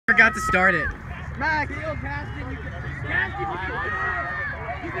forgot to start it. Max, you can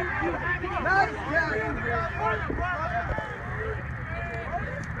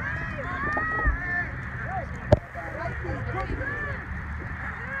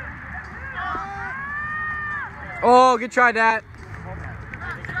Oh, good try, Dad.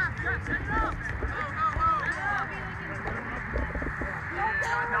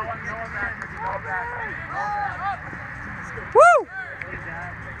 Woo!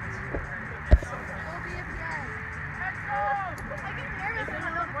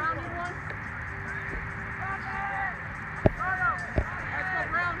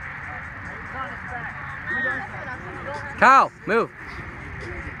 Kyle, move.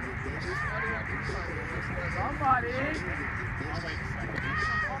 Somebody. Let's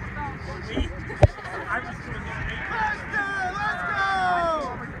go!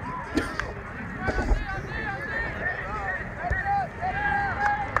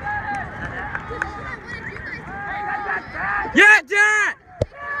 Yeah, Dad!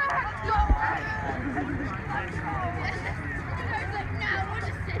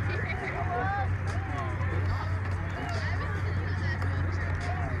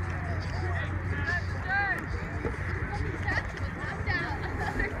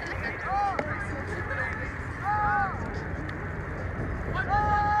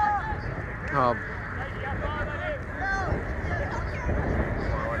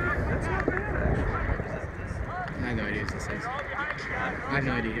 I have no idea who this is. I have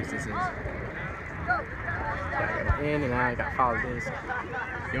no idea who this is. In and out, I gotta follow this.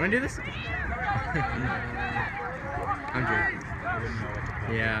 You wanna do this? I'm joking.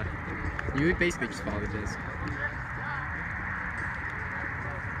 Yeah. You would basically just follow this.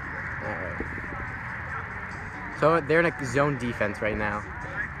 Alright. So they're in a zone defense right now.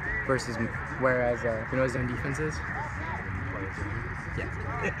 Versus, whereas, you know what zone defense is? Yeah.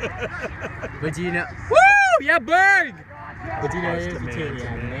 But do you know? Woo! Yeah, Berg! But do you know here's the team?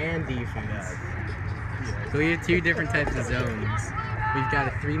 Yeah, man defense. So we have two different types of zones. We've got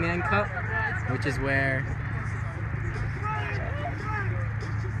a 3-man cup, which is where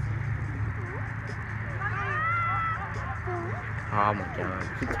oh my god,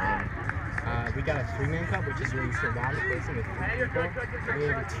 keep telling me. We got a 3-man cup, which is where you surround the person with 3 people. We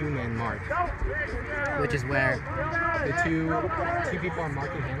have a 2-man mark, which is where the two people are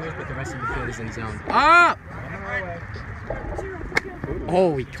marking handlers, but the rest of the field is in zone. Up!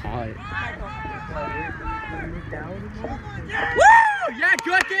 Oh, we caught it. Woo! Yeah,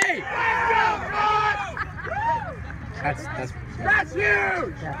 Cookie! That's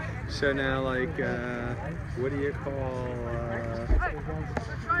huge! So now, like, what do you call,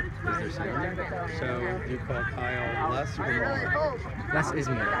 is there something? So you call Kyle less or more? Less is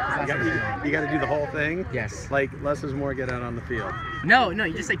more. You got to do the whole thing? Yes. Like, less is more, get out on the field. No,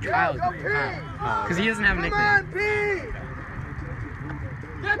 you just say Kyle. Because he doesn't have a nickname.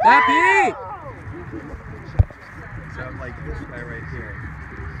 Pete! So I'm like this guy right here.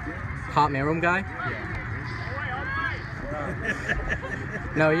 Hot mailroom guy? Yeah.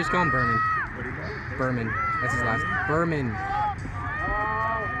 No, you just call him Berman. What do you call? Berman. That's his last name. Berman.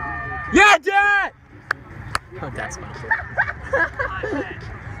 Yeah, Dad! Oh, that's fine.